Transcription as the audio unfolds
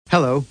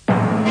Hello.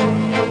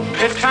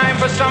 It's time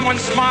for someone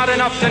smart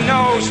enough to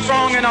know,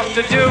 strong enough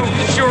to do,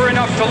 sure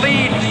enough to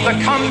lead, the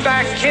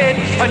comeback kid,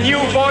 a new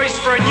voice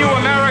for a new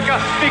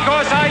America.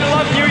 Because I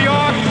love New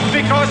York,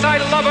 because I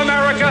love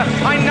America,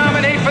 I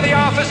nominate for the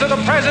office of the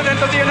President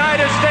of the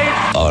United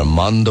States,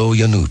 Armando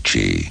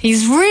Iannucci.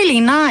 He's really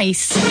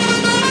nice.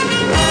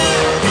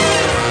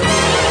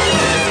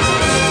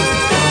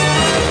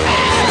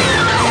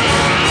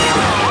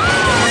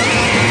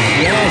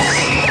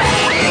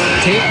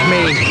 Yes. Take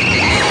me.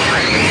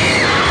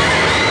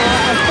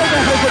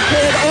 Has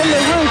appeared on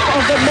the roof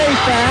of the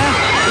Mayfair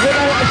with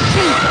a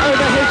sheet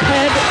over his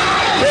head.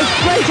 There's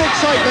great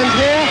excitement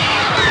here.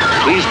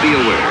 Please be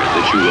aware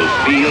that you will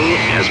feel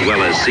as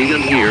well as see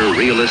and hear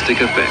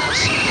realistic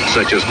effects,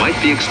 such as might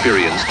be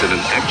experienced in an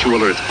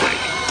actual earthquake.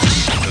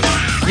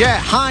 Yeah,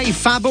 hi,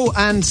 Fabo,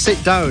 and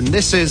sit down.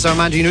 This is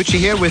Armando Iannucci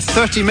here with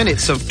 30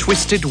 minutes of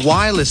twisted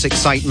wireless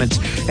excitement.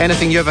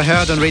 Anything you ever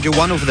heard on Radio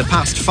 1 over the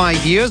past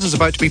 5 years is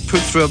about to be put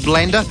through a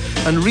blender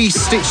and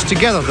re-stitched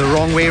together the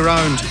wrong way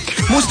round.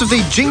 Most of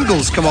the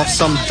jingles come off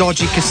some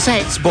dodgy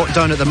cassettes bought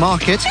down at the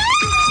market.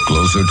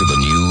 Closer to the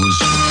news,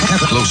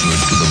 closer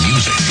to the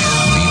music.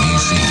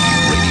 BBC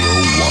Radio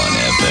 1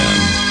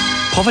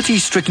 FM.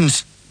 Poverty-stricken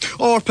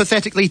or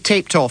pathetically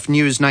taped off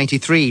News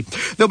 93.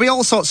 There'll be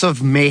all sorts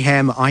of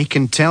mayhem, I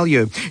can tell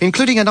you,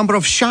 including a number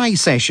of shy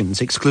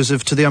sessions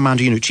exclusive to the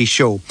Armando Iannucci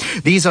show.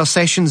 These are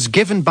sessions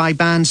given by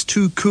bands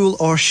too cool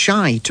or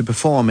shy to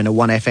perform in a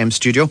 1FM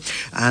studio,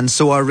 and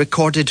so are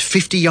recorded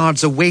 50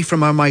 yards away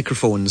from our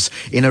microphones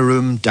in a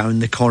room down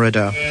the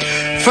corridor.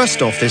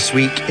 First off this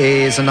week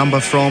is a number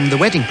from The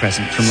Wedding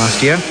Present from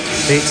last year.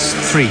 It's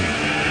 3.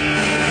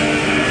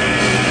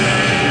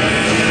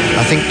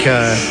 I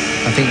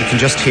think you can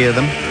just hear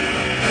them.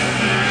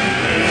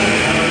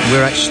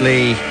 We're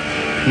actually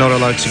not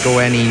allowed to go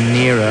any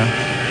nearer,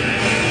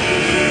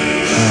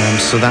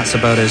 so that's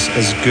about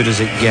as good as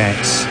it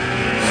gets.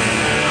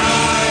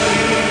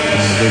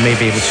 They may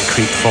be able to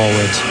creep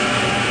forward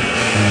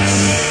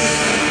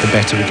the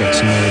better we get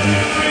to know them.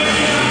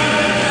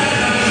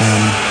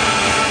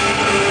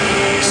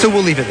 So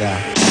we'll leave it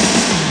there.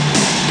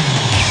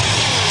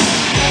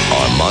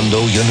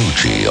 Armando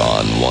Iannucci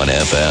on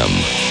 1FM.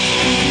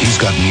 He's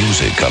got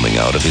music coming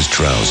out of his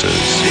trousers.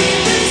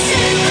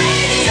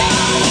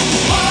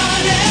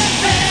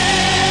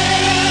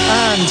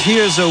 And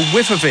here's a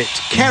whiff of it.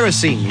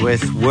 Kerosene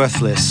with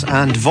Worthless.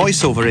 And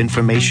voiceover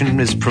information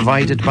is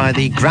provided by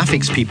the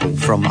graphics people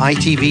from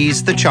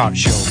ITV's The Chart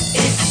Show.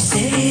 If you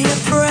say a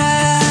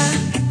prayer,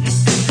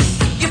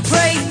 you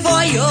pray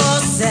for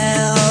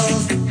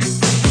yourself.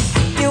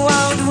 You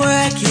won't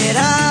work it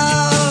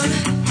out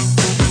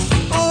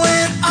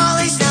when all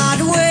is not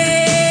well.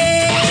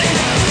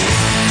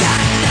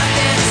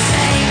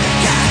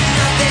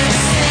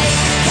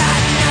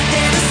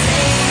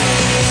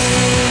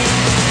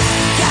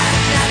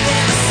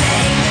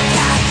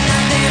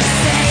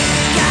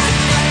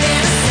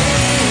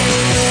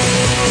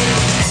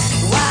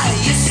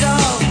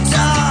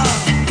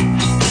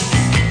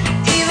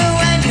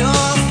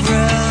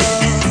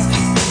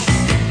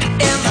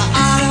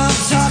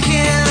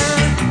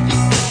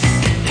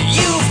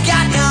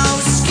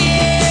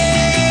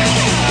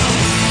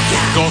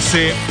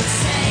 Gossip.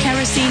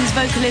 Kerosene's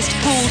vocalist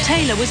Paul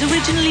Taylor was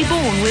originally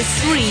born with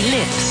 3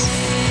 lips.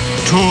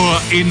 Tour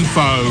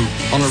info.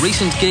 On a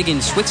recent gig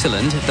in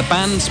Switzerland, the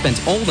band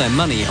spent all their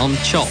money on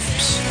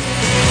chops.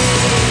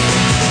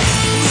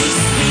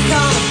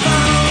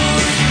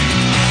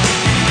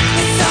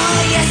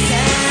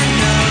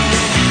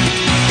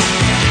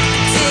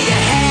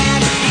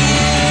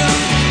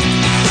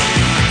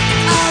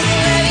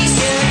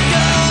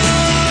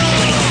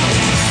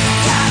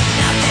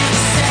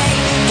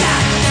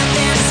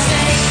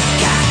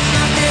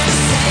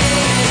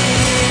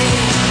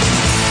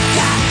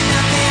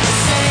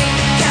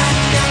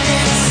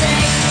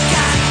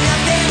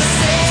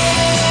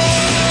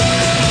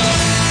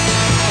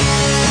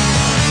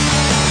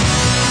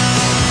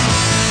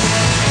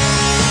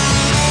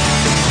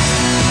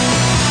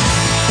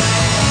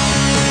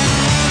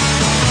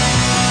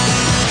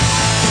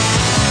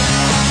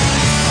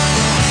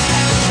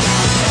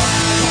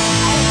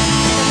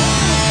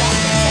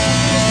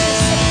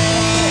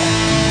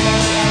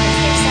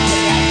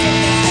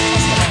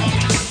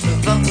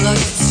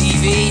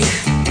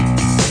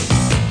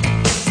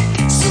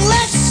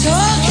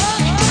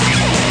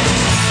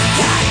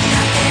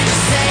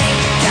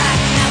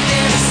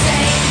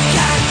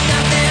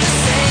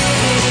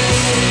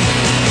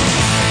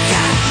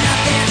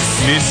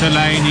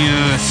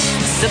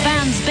 Miscellaneous. The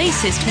band's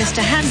bassist,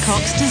 Mr.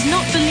 Hancox, does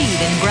not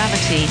believe in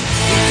gravity.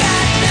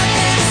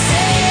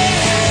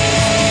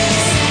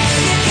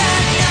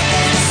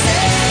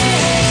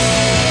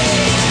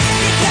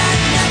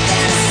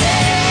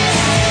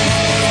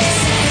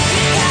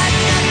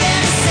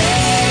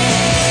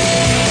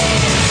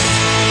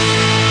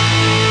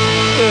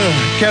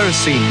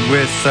 Kerosene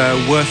with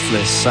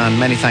Worthless, and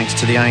many thanks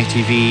to the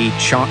ITV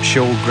Chart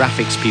Show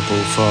graphics people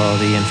for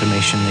the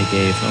information they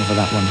gave over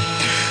that one.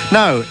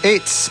 Now,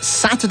 it's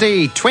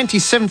Saturday,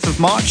 27th of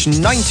March,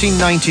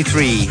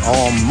 1993,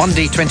 or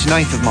Monday,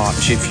 29th of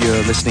March, if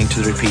you're listening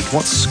to the repeat.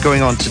 What's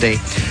going on today?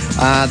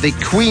 The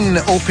Queen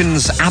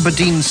opens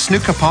Aberdeen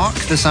Snooker Park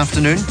this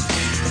afternoon.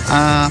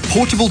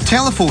 Portable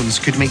telephones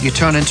could make you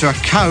turn into a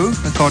cow,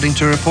 according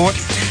to a report.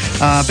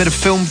 A bit of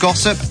film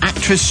gossip.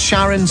 Actress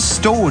Sharon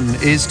Stone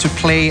is to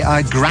play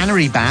a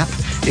granary bap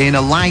in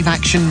a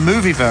live-action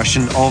movie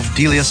version of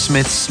Delia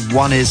Smith's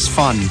One Is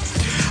Fun.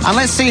 And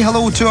let's say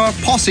hello to our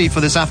posse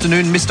for this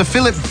afternoon, Mr.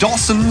 Philip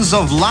Dawsons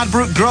of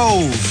Ladbroke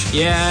Grove.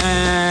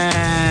 Yeah.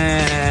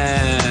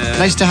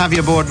 Nice to have you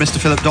aboard, Mr.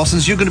 Philip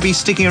Dawsons. You're going to be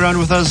sticking around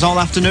with us all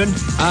afternoon?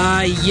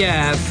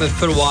 Yeah,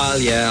 for a while,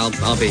 yeah,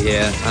 I'll be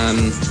here.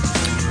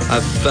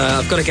 I've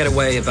got to get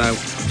away about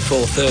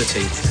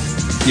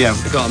 4:30. Yeah.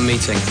 I've got a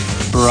meeting.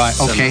 Right,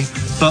 okay.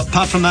 But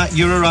apart from that,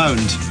 you're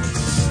around?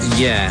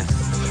 Yeah.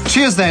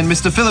 Cheers then,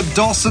 Mr. Philip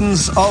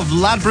Dawsons of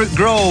Ladbroke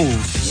Grove.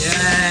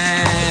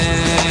 Yeah.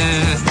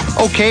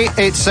 Okay,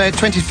 it's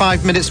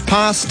 25 minutes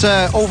past.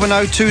 Over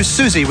now to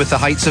Susie with the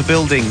heights of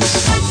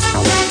buildings.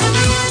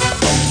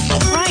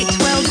 Right,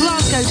 well,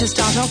 Glasgow to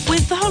start off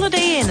with. The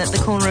Holiday Inn at the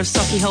corner of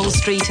Sauchiehole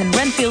Street and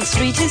Renfield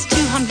Street is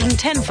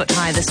 210 foot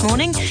high this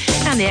morning,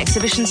 and the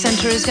exhibition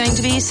centre is going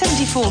to be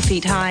 74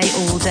 feet high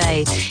all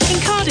day. In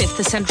Cardiff,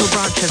 the central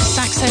branch of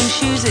Saxon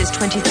Shoes is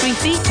 23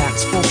 feet,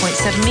 that's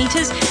 4.7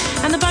 metres,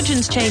 and the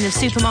Budgeon's chain of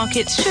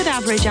supermarkets should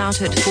average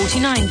out at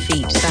 49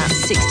 feet,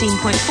 that's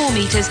 16.4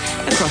 metres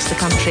across the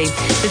country.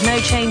 With no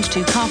change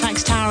to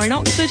Carfax Tower in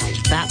Oxford,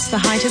 that's the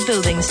height of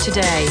buildings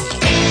today.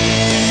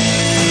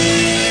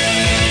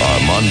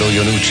 Armando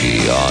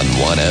Iannucci on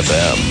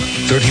 1FM.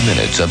 30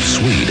 minutes of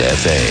sweet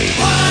FA.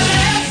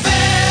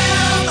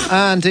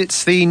 And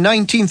it's the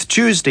 19th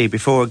Tuesday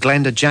before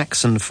Glenda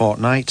Jackson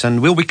fortnight,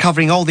 and we'll be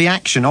covering all the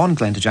action on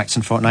Glenda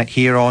Jackson fortnight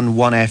here on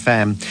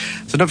 1FM.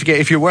 So don't forget,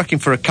 if you're working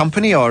for a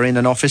company or in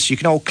an office, you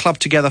can all club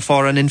together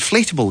for an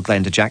inflatable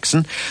Glenda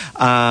Jackson.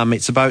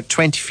 It's about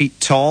 20 feet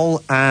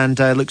tall and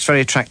looks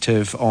very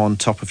attractive on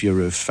top of your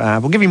roof.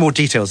 We'll give you more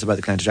details about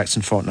the Glenda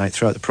Jackson fortnight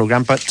throughout the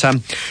programme, but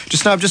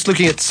just now I'm just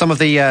looking at some of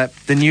the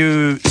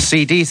new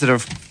CDs that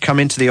have come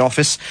into the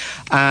office,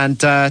 and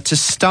to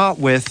start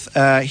with,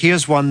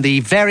 here's one, the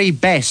very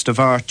best of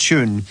our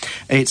tune.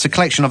 It's a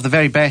collection of the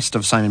very best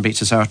of Simon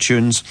Bates' Our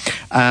Tunes,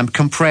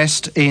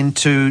 compressed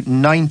into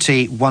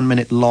 90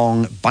 one-minute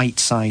long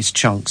bite-sized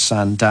chunks,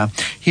 and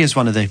here's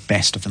one of the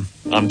best of them.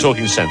 I'm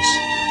talking sense.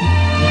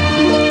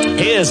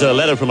 Here's a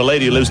letter from a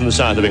lady who lives in the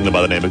south of England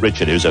by the name of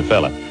Richard, who's a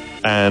fella.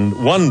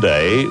 And one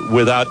day,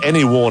 without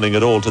any warning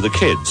at all to the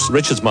kids,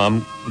 Richard's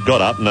mum got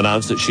up and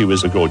announced that she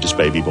was a gorgeous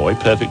baby boy,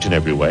 perfect in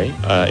every way.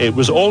 It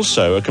was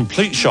also a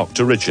complete shock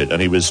to Richard,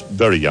 and he was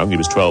very young. He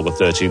was 12 or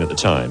 13 at the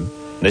time.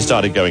 And they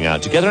started going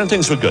out together, and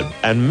things were good.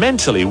 And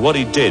mentally, what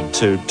he did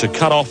to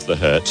cut off the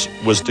hurt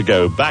was to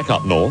go back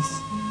up north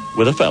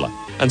with a fella.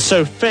 And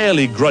so,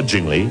 fairly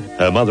grudgingly,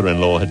 her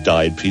mother-in-law had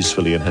died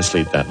peacefully in her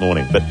sleep that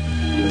morning. But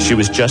she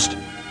was just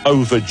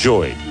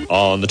overjoyed.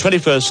 On the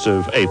 21st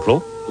of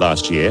April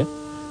last year,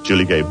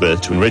 Julie gave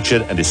birth to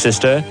Richard and his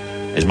sister,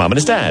 his mum and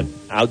his dad,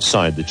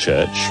 outside the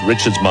church.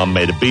 Richard's mum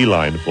made a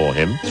beeline for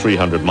him,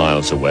 300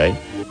 miles away.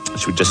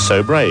 She was just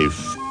so brave.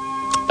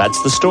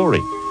 That's the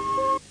story.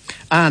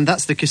 And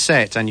that's the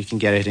cassette, and you can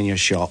get it in your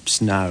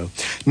shops now.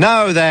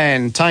 Now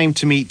then, time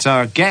to meet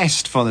our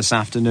guest for this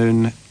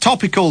afternoon,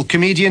 topical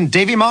comedian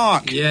Davy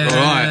Mark. Yeah.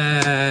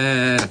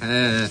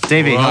 Right.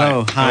 Davy, Right.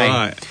 hello, hi.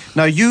 Right.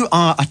 Now, you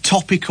are a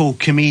topical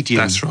comedian.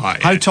 That's right.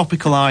 How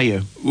topical are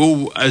you?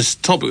 Well, as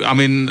topic, I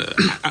mean,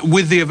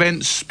 with the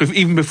events,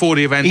 even before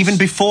the events. Even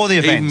before the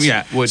events?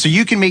 Yeah. So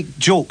you can make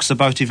jokes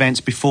about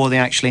events before they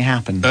actually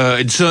happen?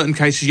 In certain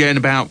cases, yeah, in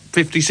about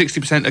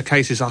 50-60% of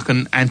cases, I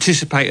can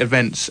anticipate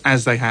events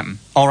as they happen.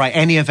 All right,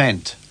 any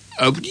event?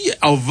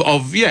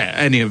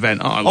 Any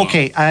event.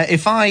 Okay,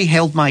 if I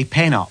held my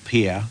pen up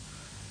here,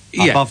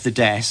 above the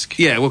desk.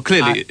 Yeah, well,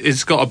 clearly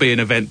it's got to be an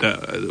event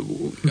that...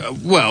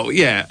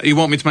 you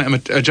want me to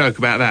make a joke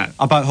about that?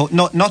 About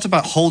not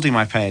about holding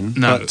my pen,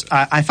 no. But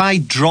if I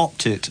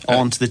dropped it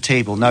onto the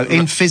table. Now,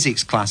 in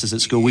physics classes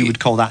at school, we would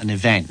call that an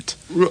event.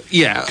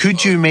 Yeah.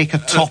 Could you make a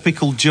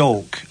topical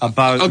joke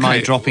about my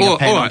dropping a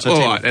pen onto a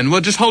table? All right, then.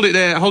 Well, just hold it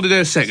there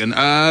a second.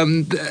 So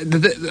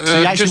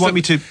you actually want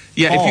me to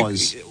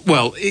pause?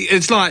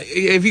 It's like,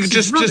 if you could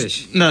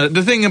just... No,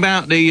 the thing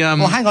about the...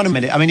 Well, hang on a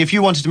minute. I mean, if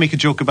you wanted to make a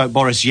joke about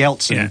Boris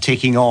Yeltsin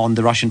taking on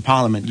the Russian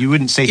parliament, you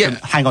wouldn't say,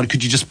 hang on,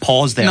 could you just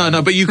pause there?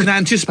 No, but you can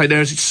anticipate there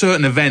is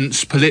certain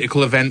events,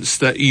 political events,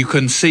 that you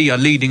can see are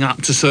leading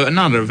up to certain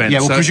other events.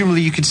 Yeah, well,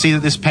 presumably you could see that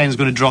this pen's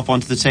going to drop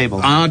onto the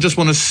table. I just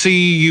want to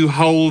see you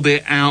hold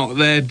it out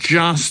there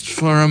just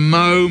for a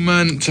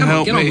moment to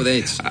help me. Get on with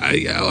it.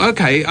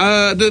 Okay,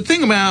 the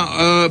thing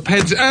about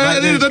pens...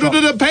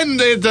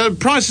 the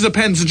prices of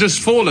pens are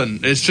just fallen.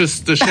 It's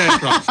just the share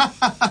price.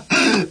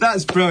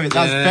 That's brilliant.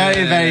 That's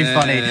very, very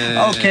funny.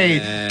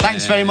 Okay,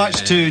 thanks very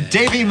much to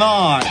Davy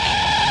Mark.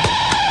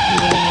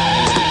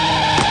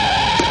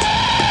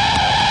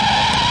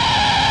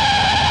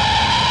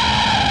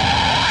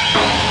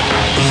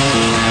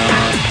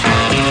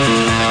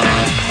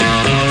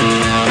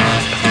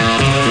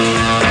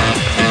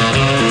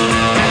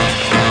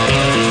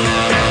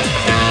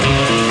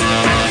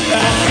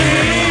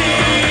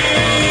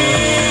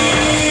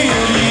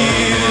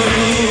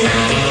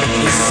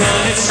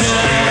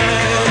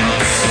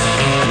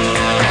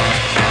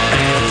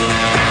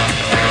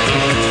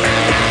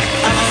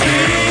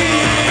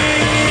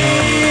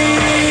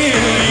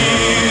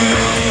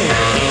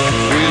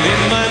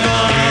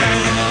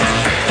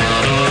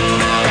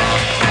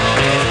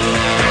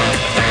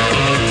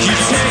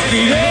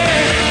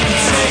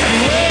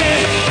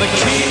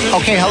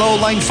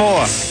 line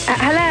 4.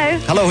 Hello.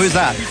 Hello, who's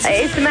that?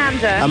 It's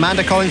Amanda.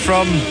 Amanda calling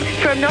from?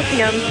 From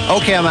Nottingham.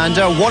 Okay,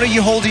 Amanda, what are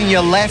you holding in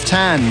your left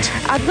hand?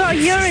 I've got a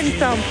urine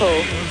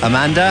sample.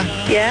 Amanda?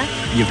 Yeah?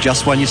 You've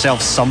just won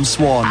yourself some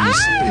swans.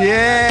 Ah!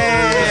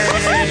 Yeah!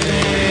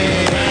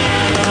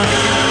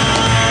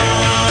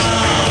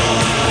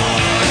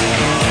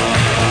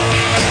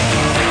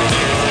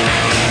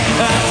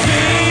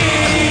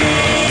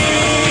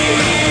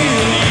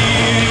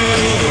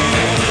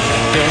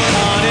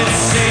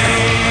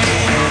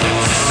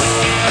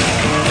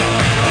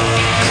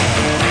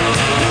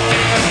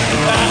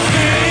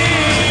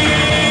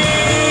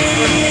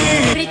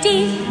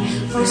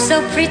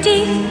 So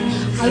pretty,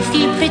 I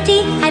feel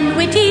pretty and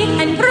witty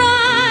and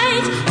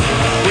bright.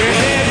 We're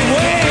heading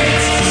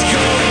west,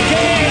 going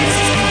gates,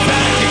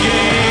 back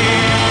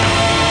again.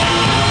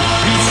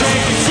 You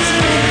take me to,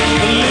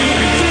 lead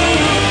me through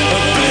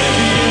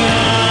oblivion.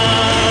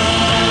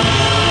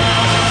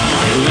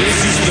 This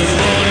is the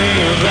morning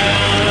of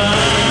valor.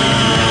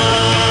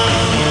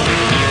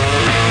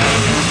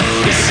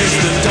 This is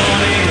the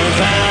dawning of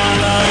valor.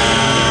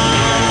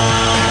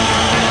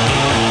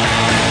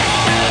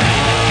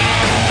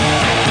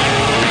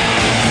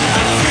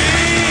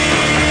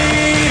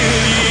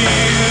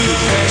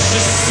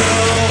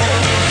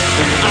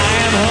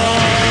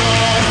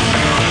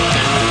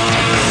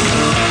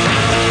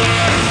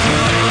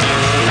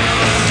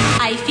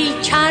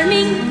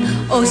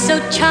 Oh, so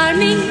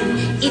charming,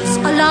 it's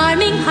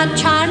alarming how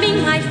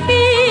charming I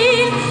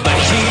feel. My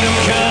kingdom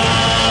come.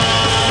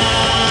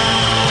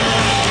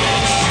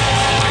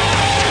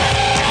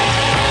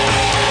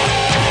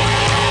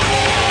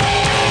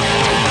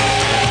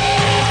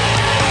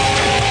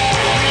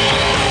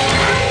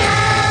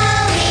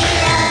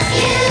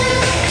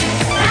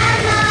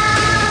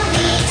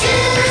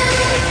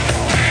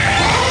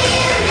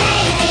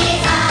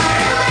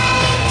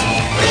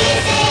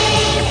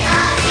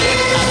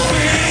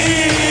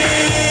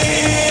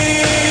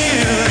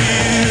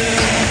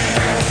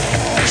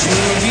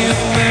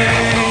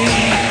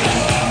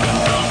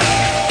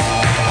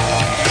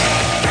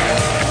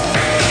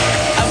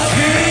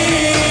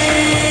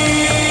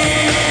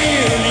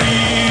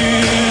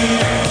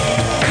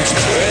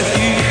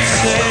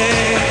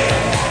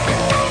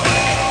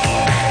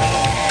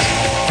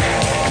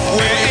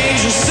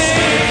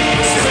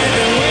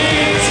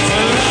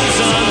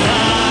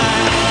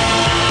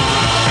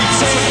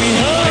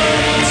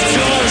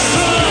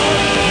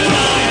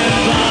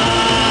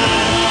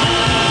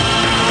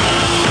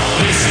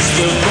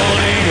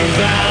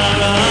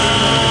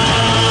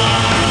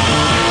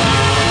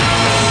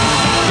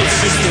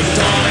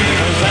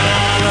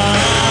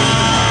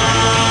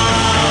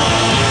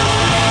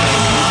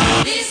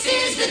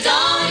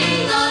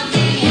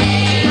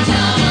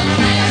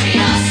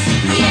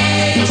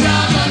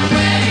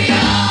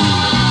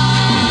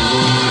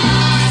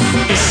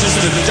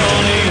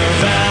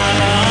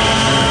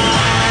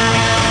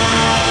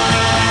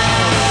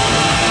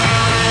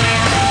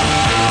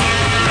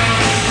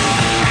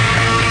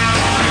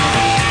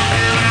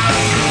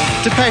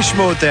 Depeche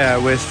Mode there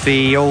with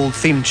the old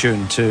theme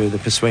tune to the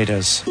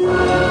Persuaders. Well,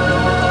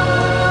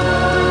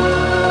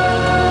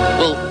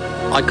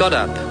 I got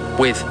up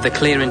with the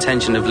clear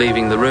intention of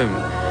leaving the room,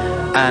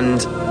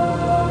 and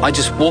I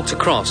just walked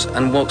across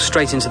and walked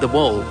straight into the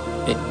wall.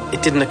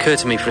 It didn't occur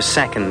to me for a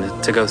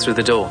second to go through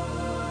the door.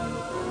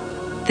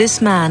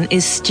 This man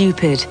is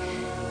stupid.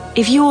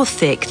 If you're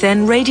thick,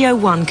 then Radio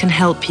 1 can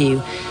help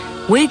you.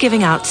 We're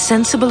giving out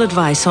sensible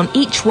advice on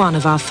each one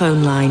of our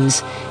phone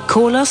lines.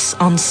 Call us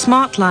on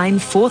Smart Line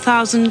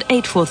 4000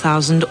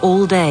 84000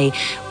 all day,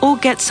 or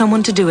get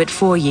someone to do it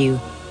for you.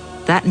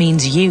 That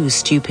means you,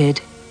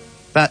 stupid.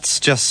 That's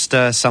just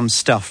some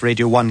stuff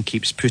Radio 1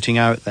 keeps putting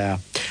out there.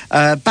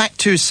 Back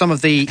to some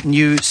of the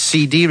new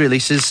CD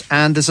releases,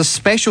 and there's a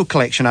special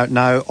collection out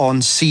now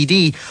on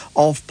CD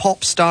of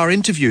pop star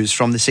interviews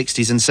from the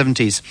 60s and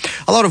 70s.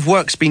 A lot of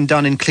work's been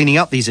done in cleaning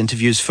up these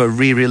interviews for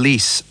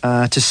re-release.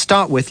 To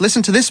start with,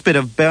 listen to this bit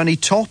of Bernie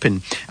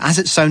Taupin as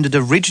it sounded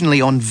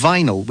originally on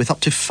vinyl with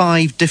up to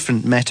 5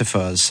 different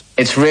metaphors.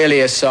 It's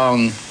really a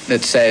song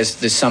that says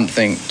there's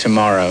something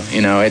tomorrow.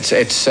 You know, it's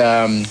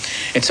a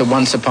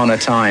once upon a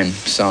time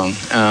song.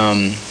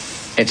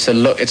 It's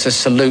a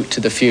salute to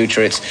the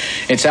future.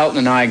 It's Elton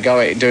and I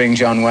doing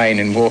John Wayne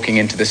and walking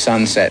into the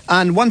sunset.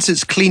 And once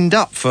it's cleaned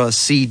up for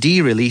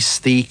CD release,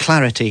 the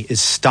clarity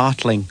is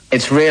startling.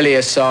 It's really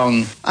a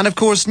song. And of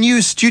course,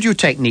 new studio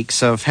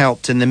techniques have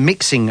helped in the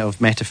mixing of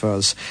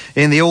metaphors.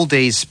 In the old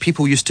days,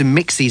 people used to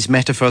mix these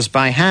metaphors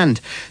by hand.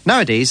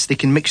 Nowadays, they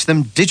can mix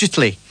them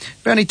digitally.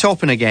 Bernie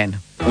Taupin again.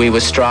 We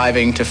were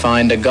striving to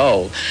find a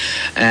goal,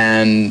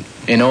 and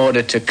in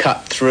order to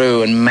cut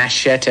through and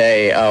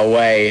machete our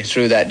way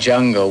through that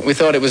jungle, we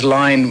thought it was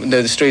lined,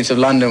 the streets of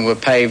London were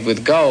paved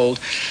with gold,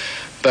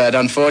 But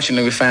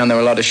unfortunately, we found there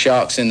were a lot of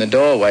sharks in the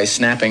doorway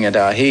snapping at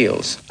our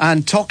heels.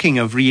 And talking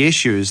of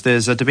reissues,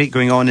 there's a debate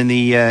going on in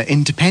the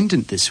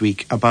Independent this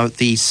week about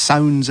the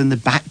sounds in the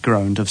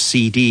background of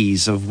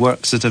CDs of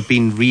works that have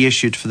been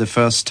reissued for the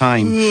first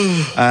time.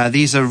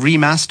 These are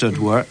remastered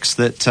works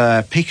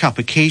that pick up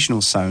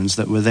occasional sounds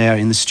that were there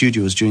in the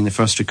studios during the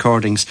first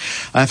recordings.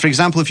 For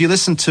example, if you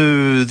listen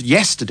to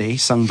Yesterday,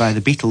 sung by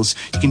the Beatles,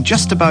 you can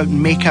just about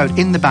make out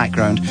in the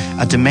background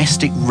a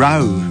domestic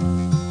row.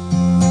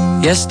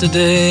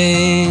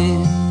 Yesterday,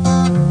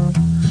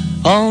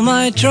 all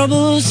my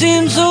troubles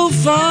seem so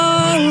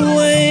far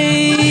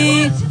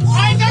away.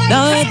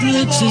 Now it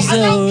looks as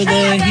though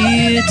they're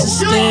here to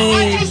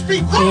stay.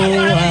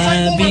 Oh,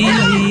 I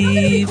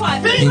believe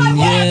in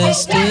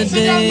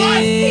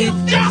yesterday.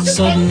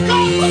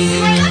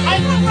 Suddenly,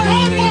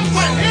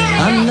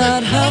 I'm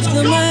not half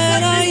the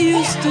man I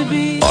used to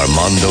be.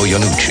 Armando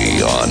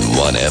Iannucci on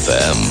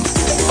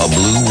 1FM. A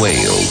blue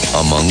whale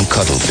among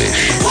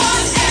cuttlefish.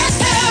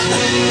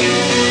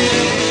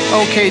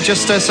 Okay,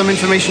 just some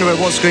information about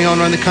what's going on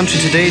around the country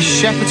today.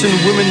 Shepperton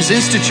Women's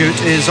Institute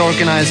is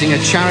organising a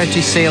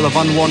charity sale of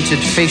unwanted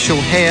facial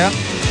hair.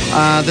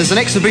 There's an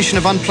exhibition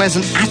of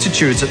unpleasant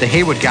attitudes at the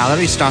Hayward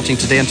Gallery starting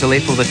today until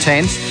April the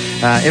 10th.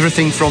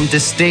 Everything from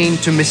disdain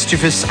to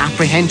mischievous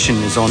apprehension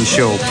is on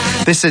show.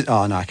 This is...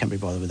 Oh, no, I can't be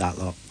bothered with that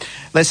lot.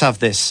 Let's have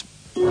this.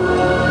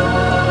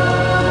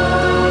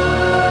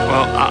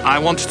 Well, I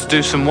wanted to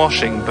do some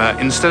washing, but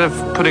instead of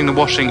putting the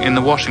washing in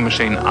the washing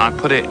machine, I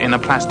put it in a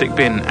plastic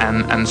bin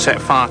and set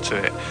fire to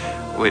it,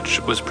 which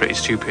was pretty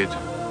stupid.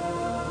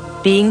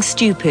 Being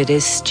stupid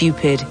is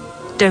stupid.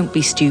 Don't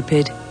be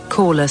stupid.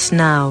 Call us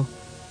now.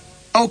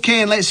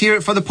 Okay, and let's hear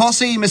it for the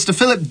posse. Mr.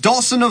 Philip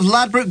Dawson of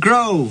Ladbroke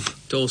Grove.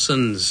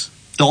 Dawson's.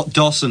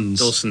 Dawson's.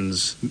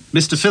 Dawson's.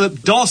 Mr.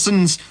 Philip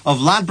Dawson's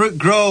of Ladbroke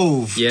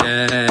Grove.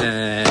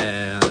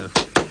 Yeah.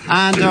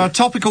 And our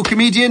topical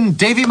comedian,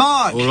 Davy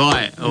Mark. All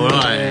right.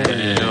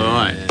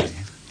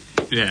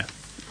 Yeah.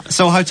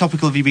 So how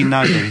topical have you been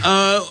now, Davy?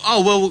 A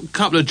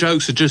couple of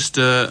jokes have just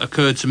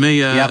occurred to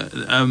me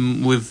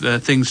with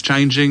things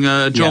changing.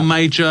 John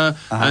Major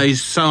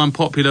is so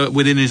unpopular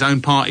within his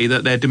own party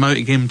that they're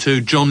demoting him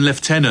to John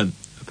Lieutenant,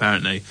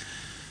 apparently.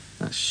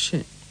 Oh,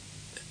 shit.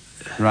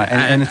 Right,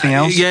 anything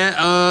else?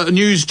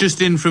 News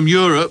just in from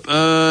Europe.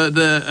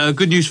 The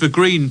good news for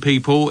green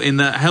people in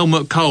that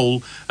Helmut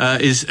Kohl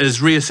has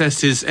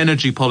reassessed his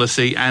energy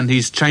policy and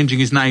he's changing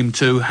his name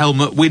to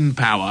Helmut Wind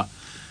Power.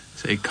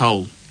 So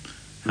Kohl.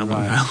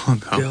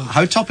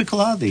 How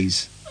topical are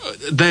these?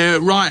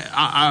 They're right.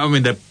 I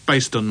mean, they're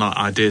based on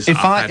ideas. If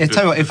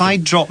I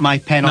drop my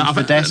pen off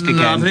the desk again,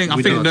 I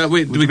think that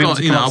we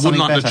got. I wouldn't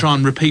like to try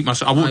and repeat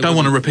myself. I don't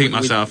want to repeat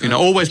myself.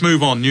 Always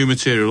move on, new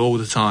material all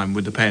the time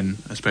with the pen,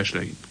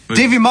 especially.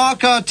 Davy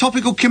Mark,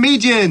 topical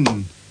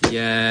comedian.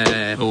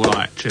 Yeah. All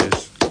right.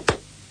 Cheers.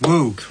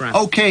 Woo. Crap.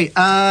 Okay,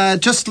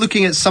 just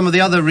looking at some of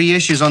the other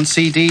reissues on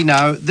CD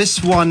now.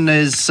 This one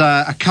is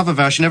a cover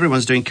version.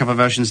 Everyone's doing cover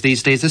versions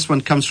these days. This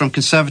one comes from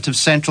Conservative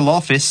Central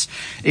Office.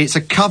 It's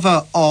a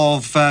cover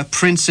of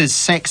Prince's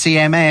Sexy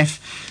MF.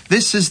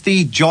 This is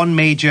the John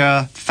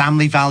Major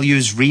Family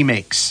Values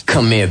remix.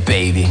 Come here,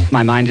 baby.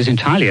 My mind is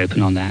entirely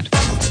open on that.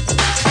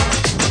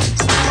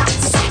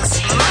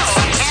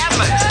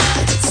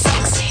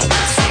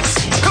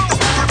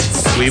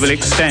 We will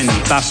extend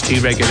bus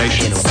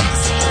deregulation.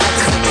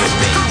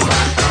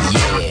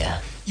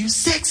 You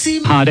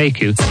sexy. Hard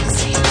AQ.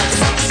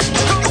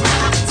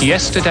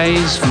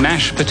 Yesterday's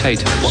mashed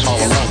potatoes. We're all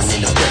alone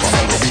in the villa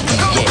on the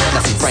weekend. Yeah,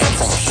 got some friends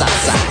on the south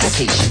side. In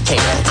case you care,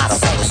 I don't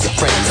follow your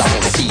friends. I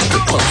want to be the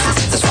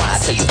closest. That's why I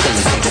tell you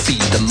things that will be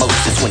the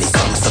mostest when it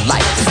comes to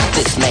life.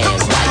 This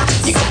man's right.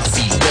 You got to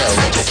be well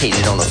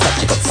educated on the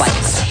subject of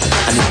fights.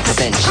 I need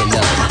prevention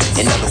of.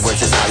 In other words,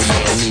 it's how you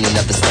the meaning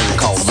of this thing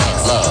called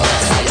love.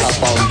 Are you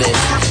up on this?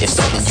 If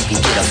so, then you can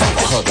get up on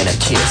a hug and a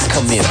kiss.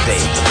 Come here,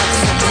 baby.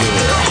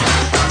 Yeah.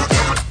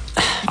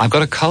 I've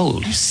got a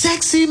cold. You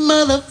sexy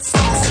mother.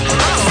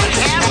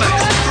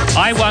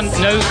 I want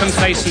no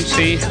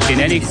complacency in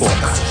any quarter.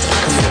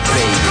 Come here,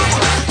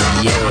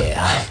 baby.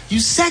 Yeah. You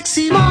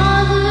sexy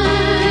mother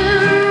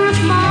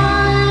of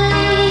mine.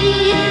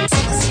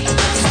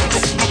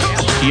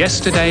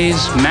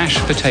 Yesterday's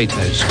mashed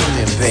potatoes. Come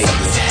here, baby.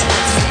 Yeah.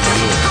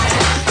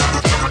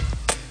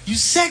 You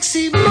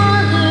sexy mother,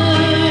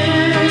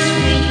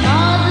 sweet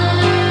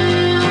mother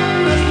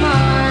of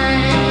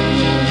mine.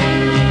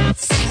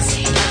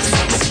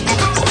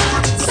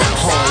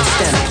 Hold on,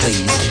 stand up,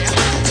 please.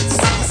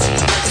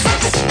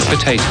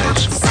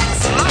 Potatoes.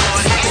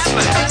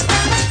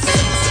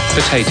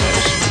 Potatoes.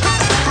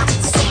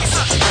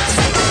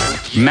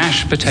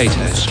 Mashed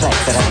potatoes.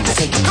 Fact that I'm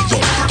taking you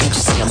yet. Can't you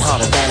see I'm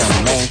harder than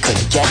a man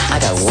could get? I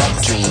got wet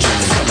dreams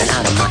coming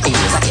out of my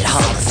ears. I get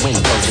hard with wind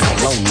blows, you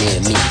don't blow near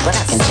me. But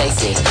I can take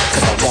it,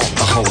 cause I want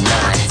the whole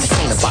nine. This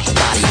ain't about the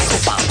body, it's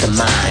about the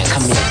mind.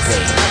 Come here,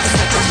 baby.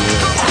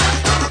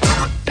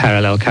 Yeah.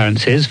 Parallel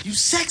currencies. You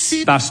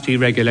sexy. Bus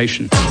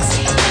deregulation.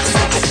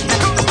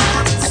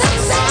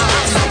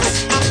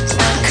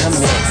 Come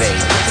here,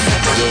 baby.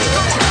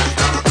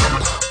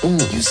 Yeah. Ooh,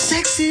 you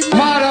sexy.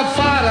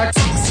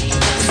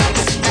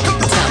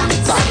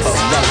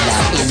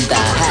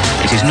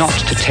 is not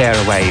to tear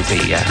away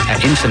the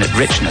infinite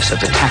richness of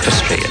the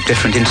tapestry of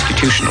different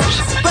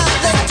institutionals.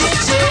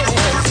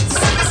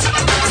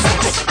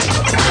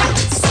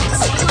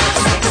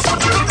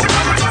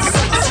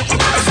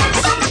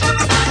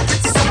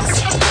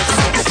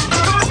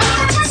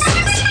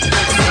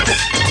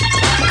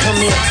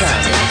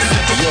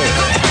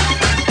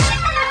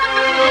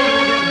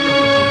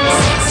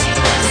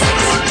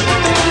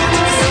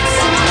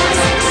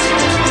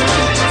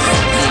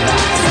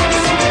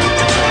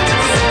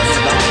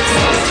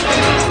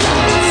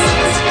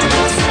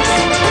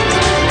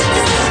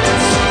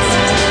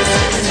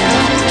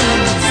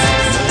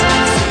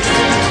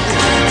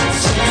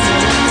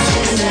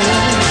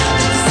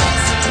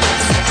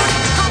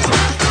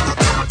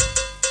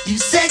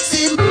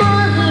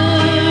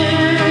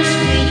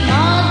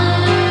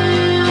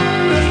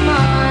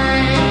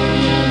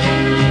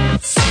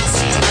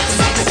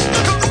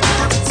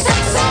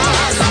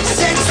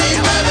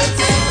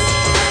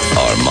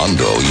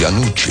 Armando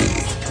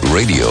Iannucci,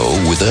 radio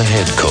with a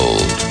head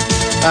cold.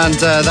 And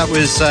that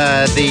was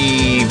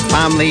the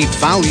Family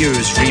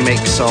Values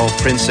remix of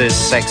Prince's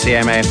Sexy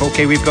MF.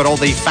 OK, we've got all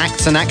the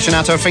facts and action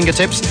at our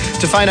fingertips.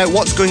 To find out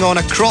what's going on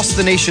across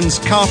the nation's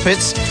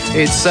carpets,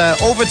 it's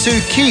over to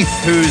Keith,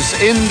 who's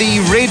in the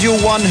Radio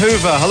 1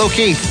 Hoover. Hello,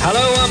 Keith.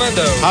 Hello,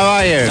 Armando. How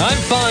are you? I'm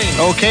fine.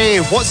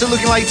 OK, what's it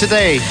looking like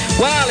today?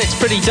 Well, it's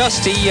pretty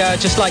dusty,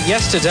 just like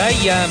yesterday.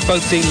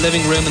 Both the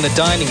living room and the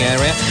dining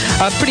area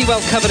are pretty well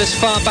covered as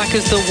far back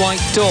as the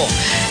white door.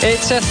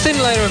 It's a thin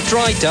layer of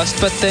dry dust,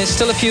 but there's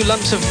still a few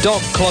lumps of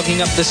dog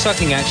clogging up the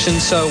sucking action,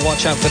 so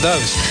watch out for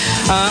those.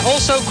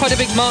 Also, quite a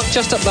big mark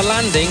just up the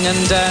landing,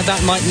 and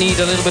that might need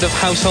a little bit of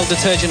household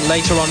detergent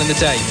later on in the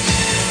day.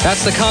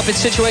 That's the carpet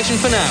situation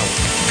for now.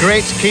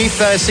 Great, Keith.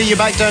 See you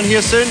back down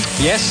here soon?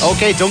 Yes.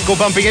 OK, don't go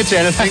bumping into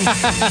anything.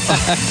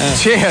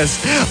 Cheers.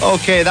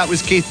 OK, that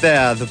was Keith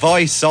there, the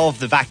voice of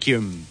the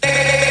vacuum.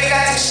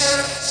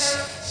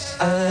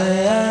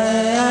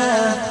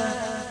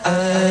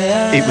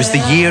 It was the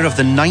year of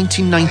the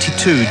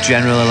 1992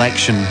 general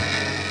election.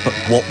 But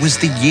what was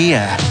the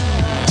year?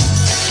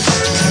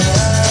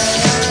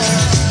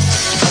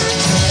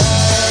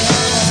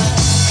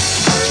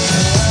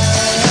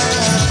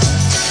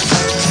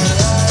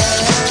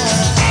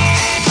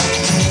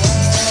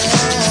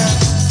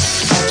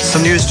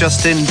 Some news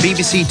just in.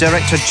 BBC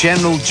Director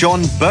General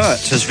John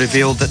Burt has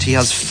revealed that he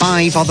has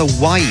 5 other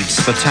wives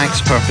for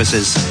tax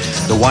purposes.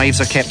 The wives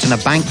are kept in a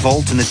bank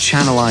vault in the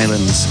Channel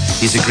Islands.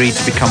 He's agreed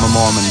to become a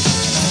Mormon.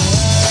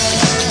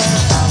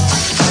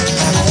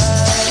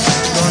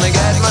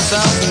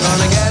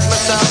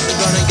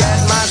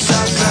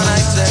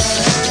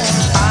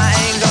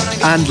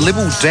 And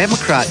Liberal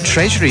Democrat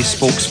Treasury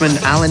spokesman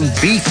Alan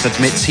Beath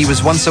admits he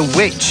was once a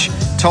witch.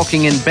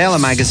 Talking in Bella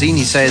magazine,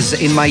 he says,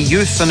 "In my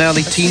youth and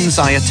early teens,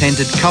 I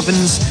attended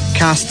covens,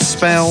 cast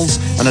spells,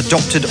 and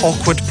adopted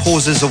awkward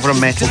poses over a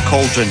metal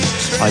cauldron.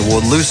 I wore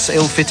loose,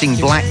 ill-fitting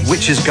black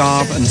witch's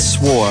garb and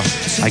swore.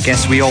 I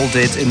guess we all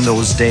did in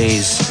those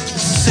days."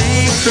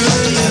 See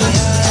through you.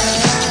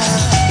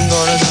 I'm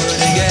gonna do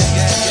it again.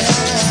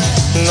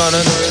 I'm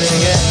gonna do it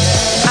again.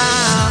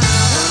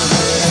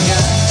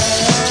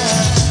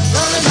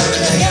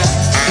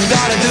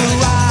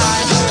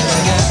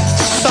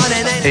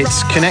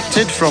 It's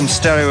Connected from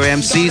Stereo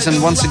MCs,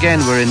 and once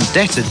again we're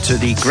indebted to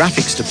the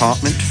graphics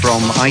department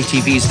from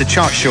ITV's The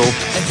Chart Show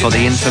for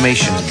the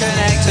information. The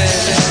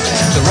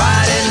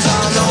writing's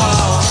on the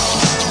wall,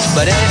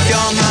 but if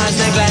your mind's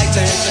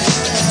neglected,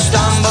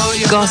 stumble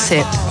you.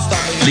 Gossip.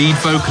 Lead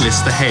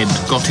vocalist The Head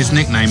got his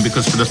nickname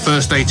because for the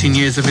first 18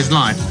 years of his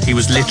life, he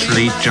was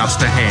literally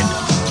just a head.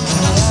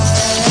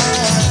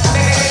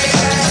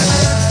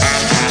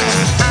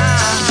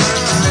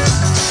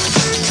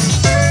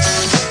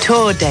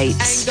 Tour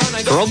dates.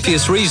 For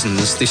obvious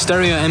reasons, the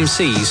Stereo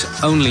MCs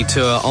only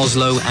tour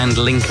Oslo and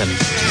Lincoln.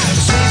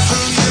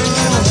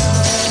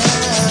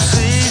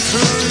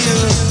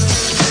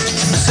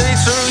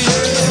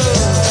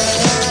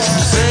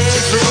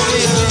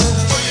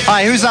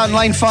 Hi, who's that on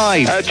line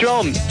 5?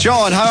 John.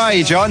 John, how are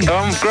you, John?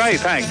 I'm great,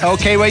 thanks.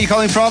 OK, where are you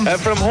calling from?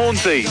 From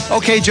Hornsey.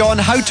 OK, John,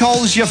 how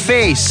tall's your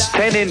face?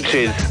 10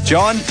 inches.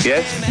 John?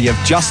 Yes?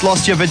 You've just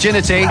lost your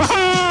virginity.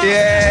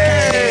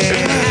 Yay!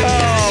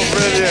 Oh,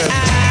 brilliant.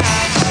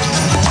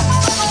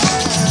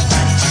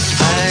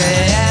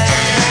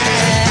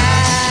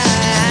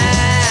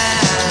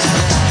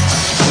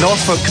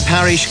 Norfolk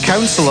Parish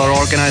Council are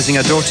organising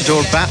a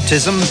door-to-door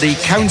baptism. The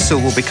council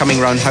will be coming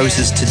round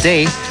houses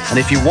today, and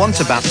if you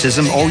want a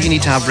baptism, all you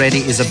need to have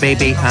ready is a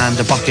baby and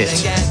a bucket.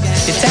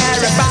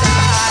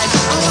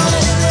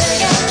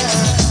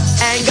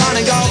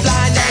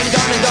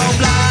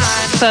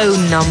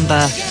 Phone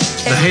number.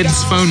 The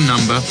Head's phone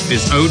number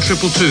is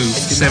 0222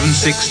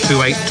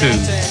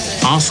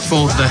 76282. Ask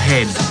for The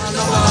Head.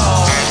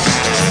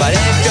 But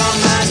if your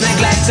mind's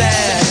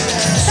neglected,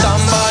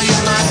 stumble you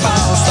might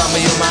fall, stumble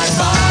you might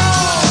fall.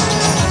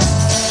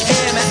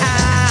 Hear me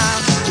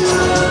out.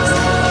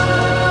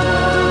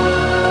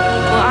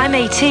 Well, I'm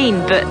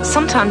 18, but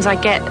sometimes I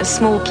get a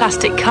small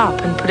plastic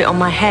cup and put it on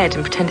my head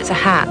and pretend it's a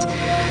hat.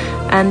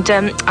 And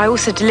I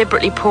also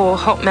deliberately pour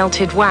hot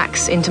melted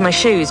wax into my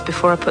shoes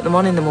before I put them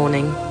on in the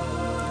morning.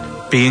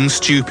 Being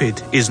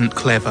stupid isn't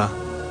clever.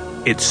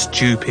 It's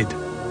stupid.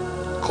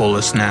 Call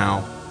us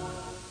now.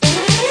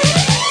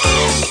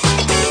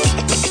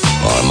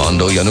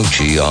 Armando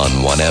Iannucci on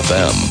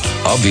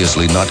 1FM.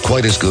 Obviously not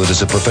quite as good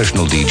as a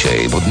professional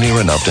DJ, but near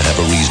enough to have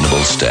a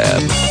reasonable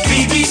stab.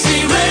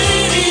 BBC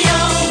Radio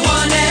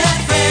 1FM.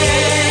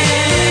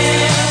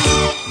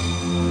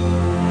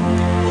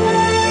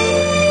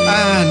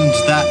 And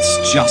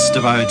that's just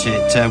about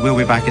it. We'll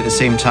be back at the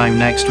same time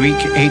next week,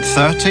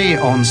 8:30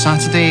 on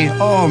Saturday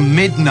or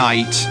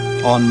midnight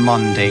on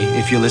Monday,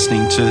 if you're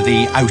listening to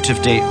the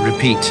out-of-date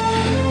repeat.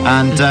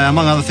 And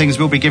among other things,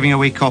 we'll be giving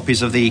away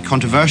copies of the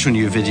controversial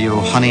new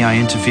video, Honey, I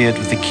Interfered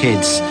with the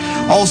Kids.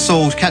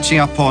 Also, catching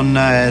up on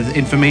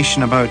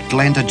information about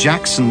Glenda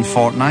Jackson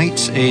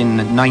fortnight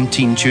in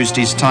 19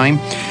 Tuesdays' time.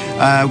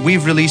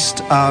 We've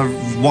released our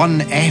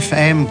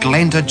 1FM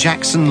Glenda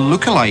Jackson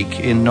lookalike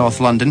in North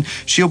London.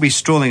 She'll be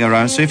strolling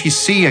around, so if you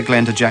see a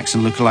Glenda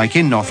Jackson lookalike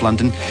in North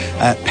London,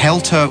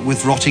 pelt her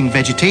with rotting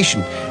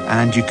vegetation,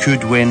 and you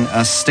could win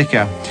a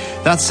sticker.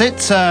 That's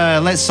it.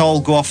 Let's all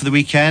go off for the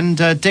weekend.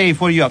 Dave,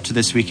 what are you up to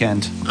this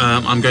weekend?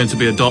 I'm going to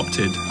be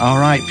adopted. All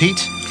right,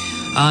 Pete?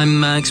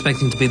 I'm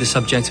expecting to be the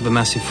subject of a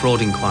massive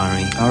fraud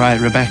inquiry. All right,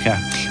 Rebecca?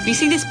 You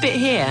see this bit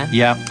here?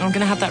 Yeah. I'm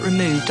going to have that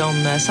removed on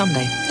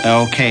Sunday.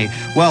 Okay.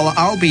 Well,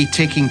 I'll be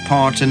taking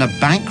part in a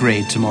bank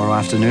raid tomorrow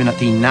afternoon at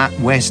the Nat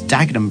West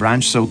Dagenham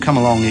branch, so come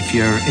along if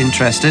you're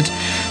interested.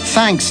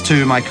 Thanks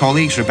to my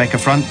colleagues Rebecca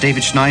Front,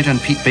 David Schneider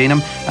and Pete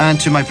Bainham, and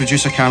to my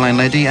producer Caroline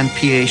Leddy and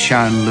PA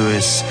Sharon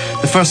Lewis.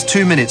 The first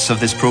 2 minutes of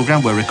this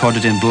programme were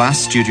recorded in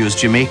Blast Studios,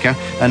 Jamaica,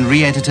 and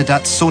re-edited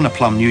at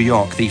Sonaplum, New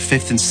York. The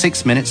 5th and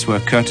 6th minutes were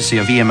courtesy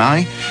of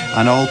EMI,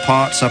 and all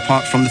parts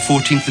apart from the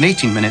 14th and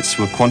 18th minutes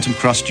were quantum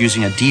crossed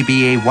using a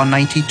DBA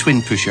 190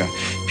 twin pusher.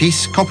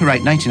 Peace,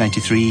 copyright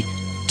 1993,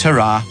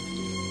 ta-ra.